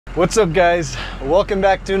What's up guys? Welcome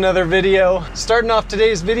back to another video. Starting off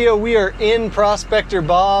today's video, we are in Prospector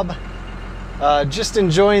Bob. Just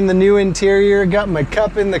enjoying the new interior. Got my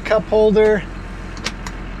cup in the cup holder.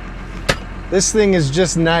 This thing is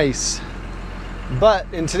just nice. But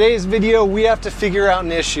in today's video, we have to figure out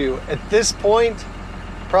an issue. At this point,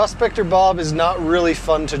 Prospector Bob is not really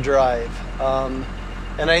fun to drive.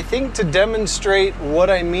 And I think to demonstrate what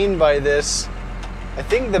I mean by this, I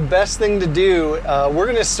think the best thing to do, we're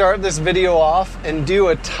gonna start this video off and do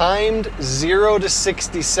a timed 0 to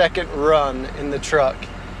 60 second run in the truck.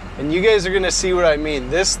 And you guys are gonna see what I mean.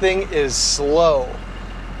 This thing is slow.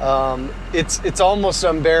 It's almost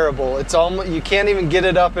unbearable. You can't even get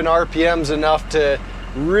it up in RPMs enough to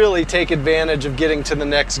really take advantage of getting to the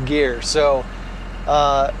next gear. So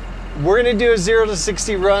we're gonna do a 0 to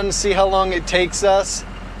 60 run, see how long it takes us,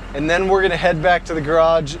 and then we're gonna head back to the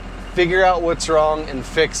garage, figure out what's wrong and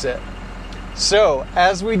fix it. So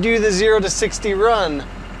as we do the 0 to 60 run,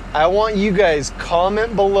 I want you guys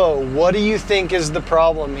comment below, what do you think is the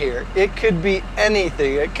problem here? It could be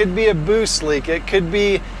anything. It could be a boost leak. It could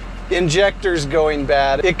be injectors going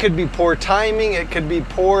bad. It could be poor timing. It could be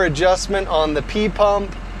poor adjustment on the P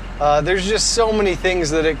pump. There's just so many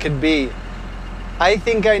things that it could be. I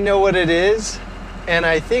think I know what it is. And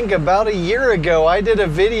I think about a year ago, I did a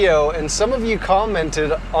video and some of you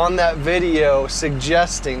commented on that video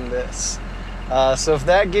suggesting this. So if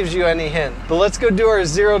that gives you any hint. But let's go do our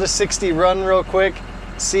 0 to 60 run real quick,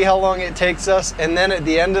 see how long it takes us. And then at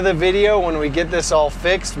the end of the video, when we get this all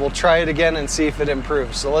fixed, we'll try it again and see if it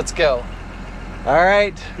improves. So let's go. All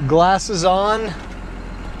right, glasses on.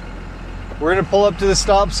 We're gonna pull up to the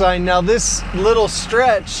stop sign. Now this little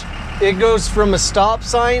stretch, it goes from a stop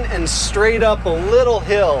sign and straight up a little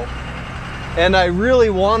hill. And I really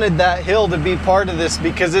wanted that hill to be part of this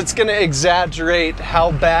because it's gonna exaggerate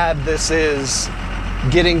how bad this is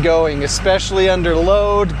getting going, especially under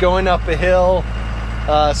load, going up a hill.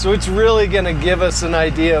 So it's really gonna give us an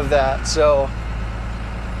idea of that. So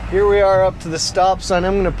here we are up to the stop sign.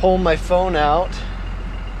 I'm gonna pull my phone out,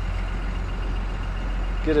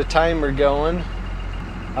 get a timer going.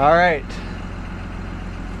 All right.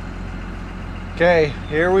 Okay,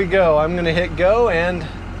 here we go. I'm gonna hit go and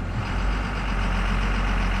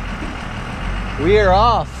we are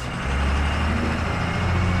off.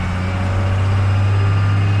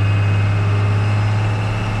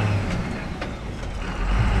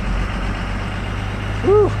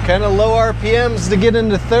 Whew, kind of low RPMs to get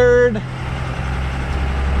into third.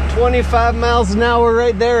 25 miles an hour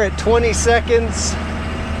right there at 20 seconds.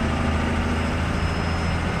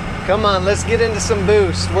 Come on, let's get into some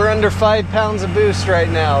boost. We're under 5 pounds of boost right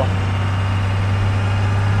now.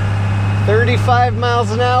 35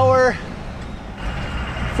 miles an hour.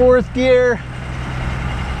 Fourth gear.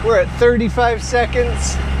 We're at 35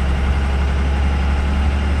 seconds.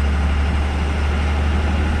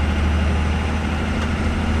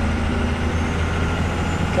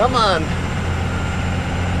 Come on.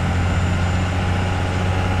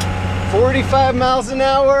 45 miles an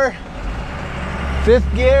hour.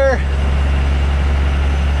 Fifth gear.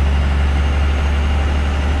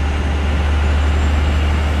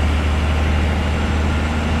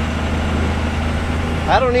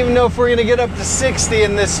 I don't even know if we're gonna get up to 60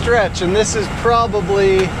 in this stretch, and this is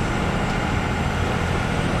probably a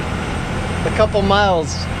couple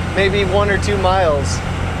miles, maybe 1 or 2 miles.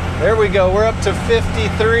 There we go, we're up to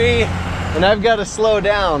 53, and I've got to slow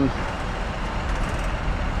down.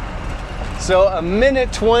 So a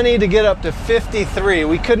minute 20 to get up to 53.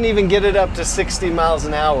 We couldn't even get it up to 60 miles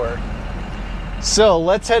an hour. So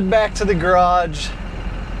let's head back to the garage.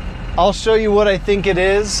 I'll show you what I think it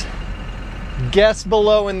is. Guess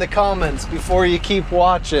below in the comments before you keep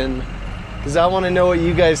watching, because I want to know what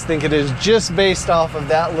you guys think it is just based off of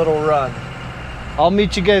that little run. I'll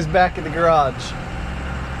meet you guys back at the garage.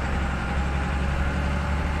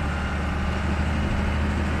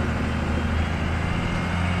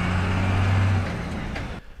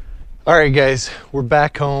 All right guys, we're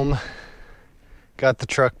back home. Got the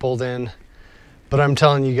truck pulled in, but I'm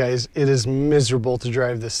telling you guys, it is miserable to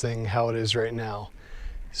drive this thing how it is right now.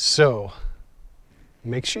 So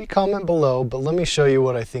make sure you comment below, but let me show you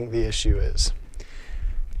what I think the issue is.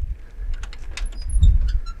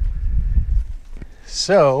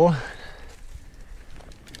 So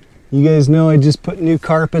you guys know I just put new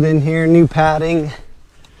carpet in here, new padding.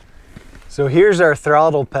 So here's our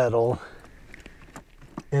throttle pedal.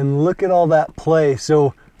 And look at all that play.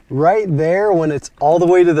 So right there, when it's all the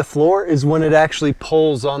way to the floor, is when it actually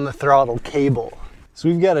pulls on the throttle cable. So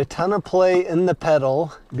we've got a ton of play in the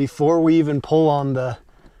pedal before we even pull on the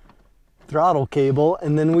throttle cable,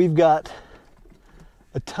 and then we've got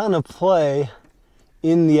a ton of play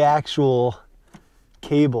in the actual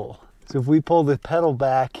cable. So if we pull the pedal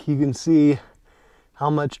back, you can see how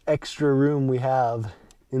much extra room we have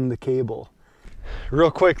in the cable.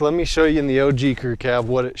 Real quick, let me show you in the OG crew cab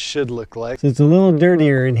what it should look like. So it's a little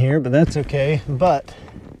dirtier in here, but that's okay. But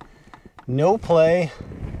no play,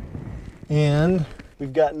 and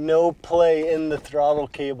we've got no play in the throttle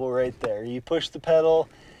cable right there. You push the pedal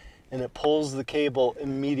and it pulls the cable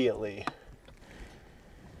immediately.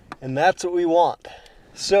 And that's what we want.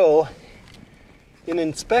 So in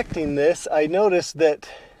inspecting this, I noticed that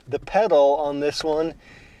the pedal on this one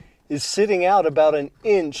is sitting out about an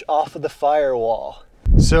inch off of the firewall.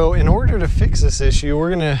 So in order to fix this issue,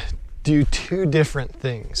 we're gonna do two different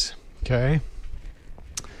things, okay?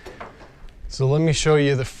 So let me show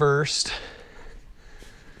you the first.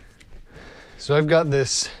 So I've got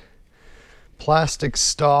this plastic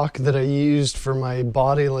stock that I used for my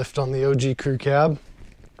body lift on the OG crew cab.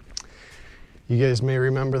 You guys may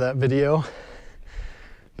remember that video.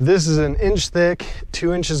 This is an inch thick,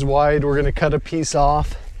 2 inches wide. We're gonna cut a piece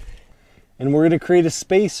off and we're gonna create a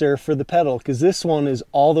spacer for the pedal because this one is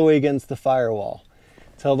all the way against the firewall.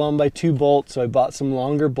 It's held on by 2 bolts, so I bought some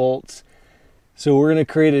longer bolts. So we're gonna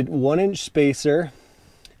create a 1-inch spacer,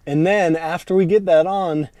 and then after we get that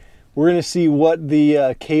on, we're gonna see what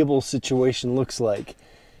the cable situation looks like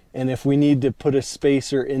and if we need to put a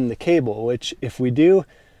spacer in the cable, which if we do,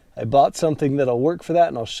 I bought something that'll work for that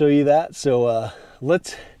and I'll show you that. So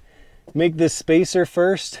let's make this spacer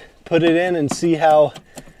first, put it in and see how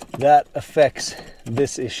that affects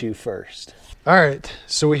this issue first. All right,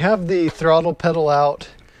 so we have the throttle pedal out.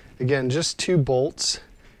 Again, just 2 bolts.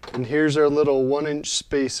 And here's our little 1-inch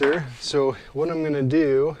spacer. So what I'm gonna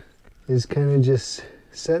do is kind of just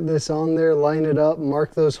set this on there, line it up,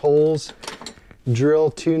 mark those holes,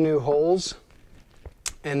 drill 2 new holes,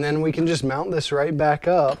 and then we can just mount this right back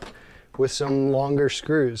up with some longer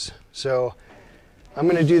screws. So I'm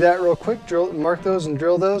gonna do that real quick, mark those and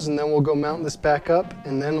drill those, and then we'll go mount this back up,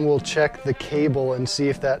 and then we'll check the cable and see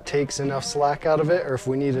if that takes enough slack out of it or if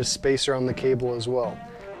we need a spacer on the cable as well.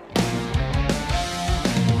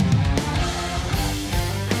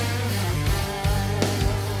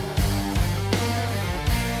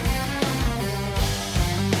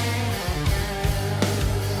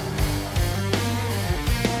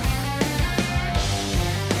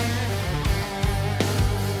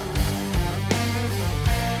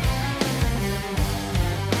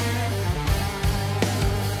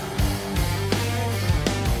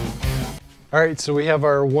 All right, so we have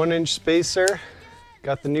our 1-inch spacer,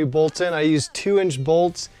 got the new bolts in. I used 2-inch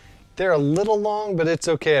bolts. They're a little long, but it's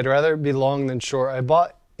okay. I'd rather it be long than short. I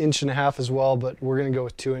bought 1.5 inches as well, but we're gonna go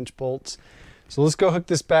with 2-inch bolts. So let's go hook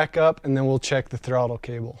this back up and then we'll check the throttle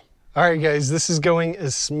cable. All right guys, this is going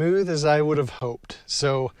as smooth as I would have hoped.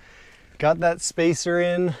 So got that spacer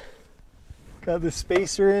in,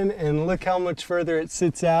 and look how much further it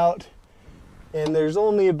sits out. And there's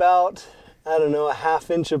only about, I don't know, a 1/2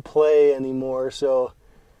 inch of play anymore, so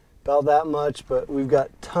about that much, but we've got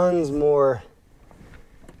tons more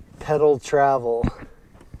pedal travel,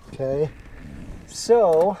 okay?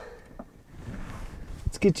 So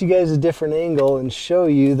let's get you guys a different angle and show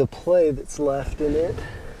you the play that's left in it.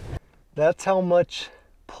 That's how much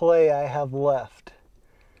play I have left.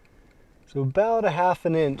 So about a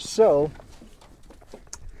 1/2 inch. So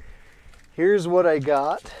here's what I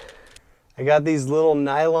got. I got these little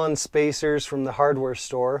nylon spacers from the hardware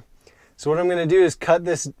store. So what I'm gonna do is cut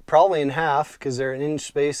this probably in half because they're an inch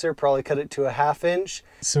spacer, probably cut it to a 1/2 inch.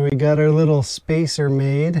 So we got our little spacer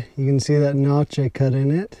made. You can see that notch I cut in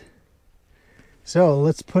it. So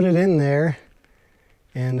let's put it in there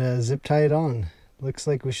and zip tie it on. Looks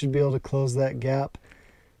like we should be able to close that gap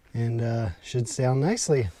and should sound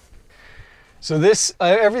nicely. So this,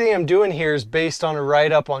 everything I'm doing here is based on a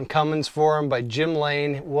write-up on Cummins forum by Jim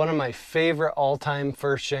Lane, one of my favorite all-time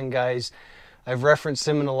first-gen guys. I've referenced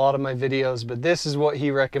him in a lot of my videos, but this is what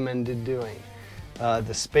he recommended doing.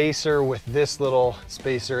 The spacer with this little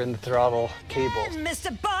spacer in the throttle cable.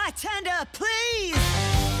 Mr. Bartender, please!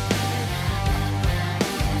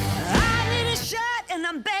 I need a shot and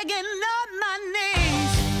I'm begging on my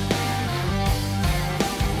knees.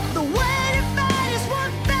 The way to fight is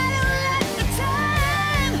one battle at a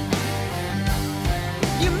time.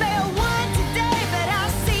 You may have won today, but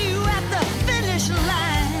I'll see you at the finish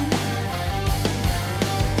line.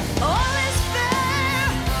 All is fair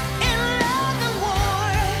in love and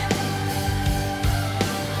war.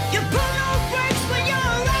 You pull no brakes when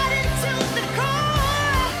you're riding to the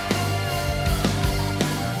core.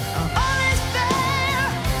 All is fair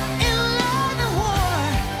in love and war.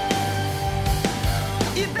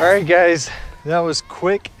 All right, guys, that was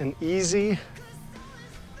quick and easy.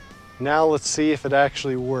 Now let's see if it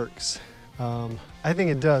actually works. I think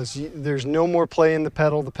it does. There's no more play in the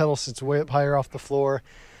pedal. The pedal sits way up higher off the floor.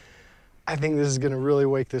 I think this is gonna really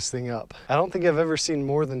wake this thing up. I don't think I've ever seen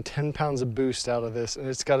more than 10 pounds of boost out of this, and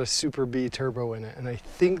it's got a Super B turbo in it. And I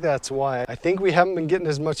think that's why. I think we haven't been getting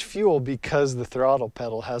as much fuel because the throttle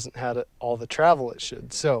pedal hasn't had all the travel it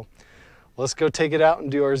should. So let's go take it out and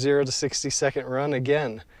do our 0 to 60-second run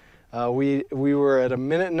again. We were at 1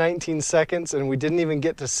 minute and 19 seconds and we didn't even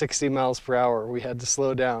get to 60 miles per hour. We had to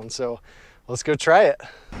slow down. So let's go try it.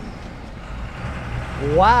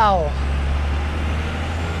 Wow.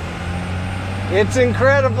 It's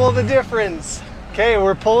incredible, the difference. Okay,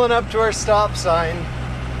 we're pulling up to our stop sign.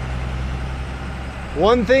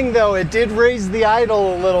 One thing though, it did raise the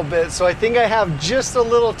idle a little bit, so I think I have just a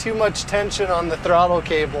little too much tension on the throttle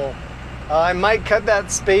cable. I might cut that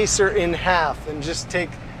spacer in half and just take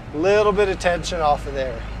a little bit of tension off of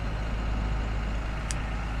there.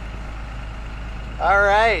 All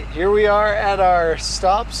right, here we are at our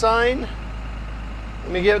stop sign.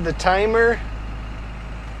 Let me get the timer.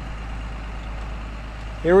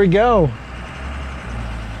 Here we go.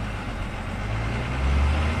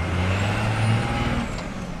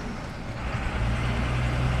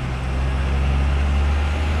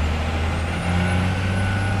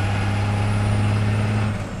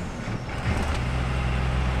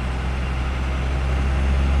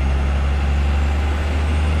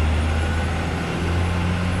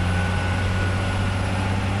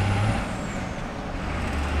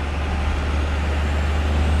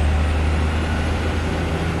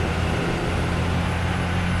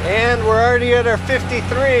 And we're already at our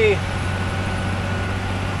 53.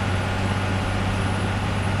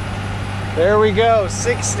 There we go,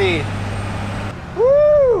 60.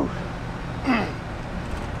 Woo!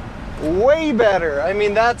 Way better. I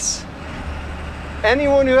mean, that's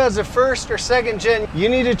anyone who has a first or second gen, you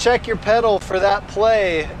need to check your pedal for that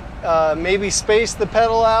play. Maybe space the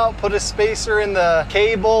pedal out, put a spacer in the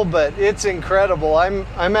cable, but it's incredible.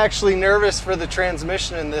 I'm actually nervous for the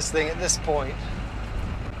transmission in this thing at this point.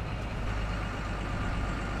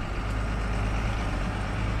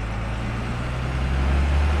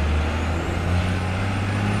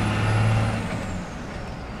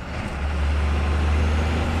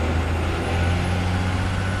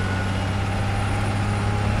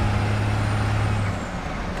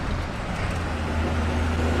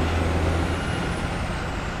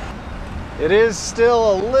 It is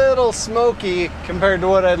still a little smoky compared to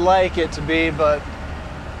what I'd like it to be, but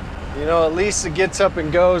you know, at least it gets up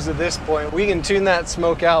and goes at this point. We can tune that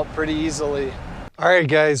smoke out pretty easily. All right,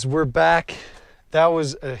 guys, we're back. That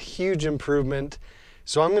was a huge improvement.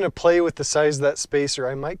 So I'm gonna play with the size of that spacer.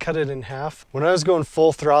 I might cut it in half. When I was going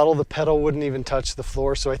full throttle, the pedal wouldn't even touch the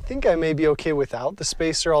floor. So I think I may be okay without the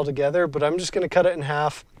spacer altogether, but I'm just gonna cut it in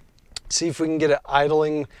half, see if we can get it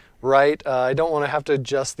idling right. I don't want to have to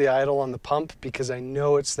adjust the idle on the pump because I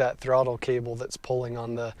know it's that throttle cable that's pulling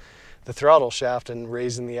on the throttle shaft and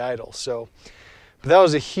raising the idle. So, but that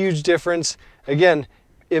was a huge difference. Again,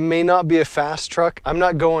 it may not be a fast truck. I'm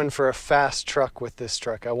not going for a fast truck with this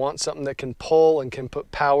truck. I want something that can pull and can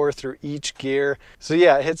put power through each gear. So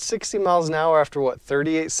yeah, it hits 60 miles an hour after what,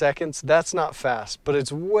 38 seconds? That's not fast, but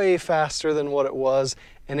it's way faster than what it was,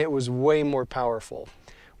 and it was way more powerful.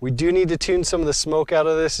 We do need to tune some of the smoke out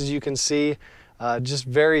of this, as you can see. Just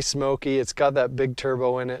very smoky. It's got that big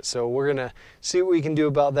turbo in it, so we're gonna see what we can do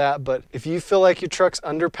about that. But if you feel like your truck's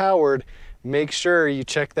underpowered, make sure you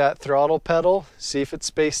check that throttle pedal, see if it's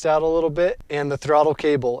spaced out a little bit, and the throttle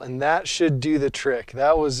cable, and that should do the trick.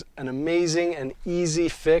 That was an amazing and easy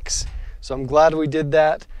fix, so I'm glad we did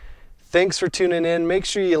that. Thanks for tuning in. Make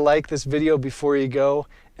sure you like this video before you go,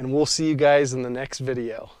 and we'll see you guys in the next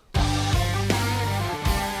video.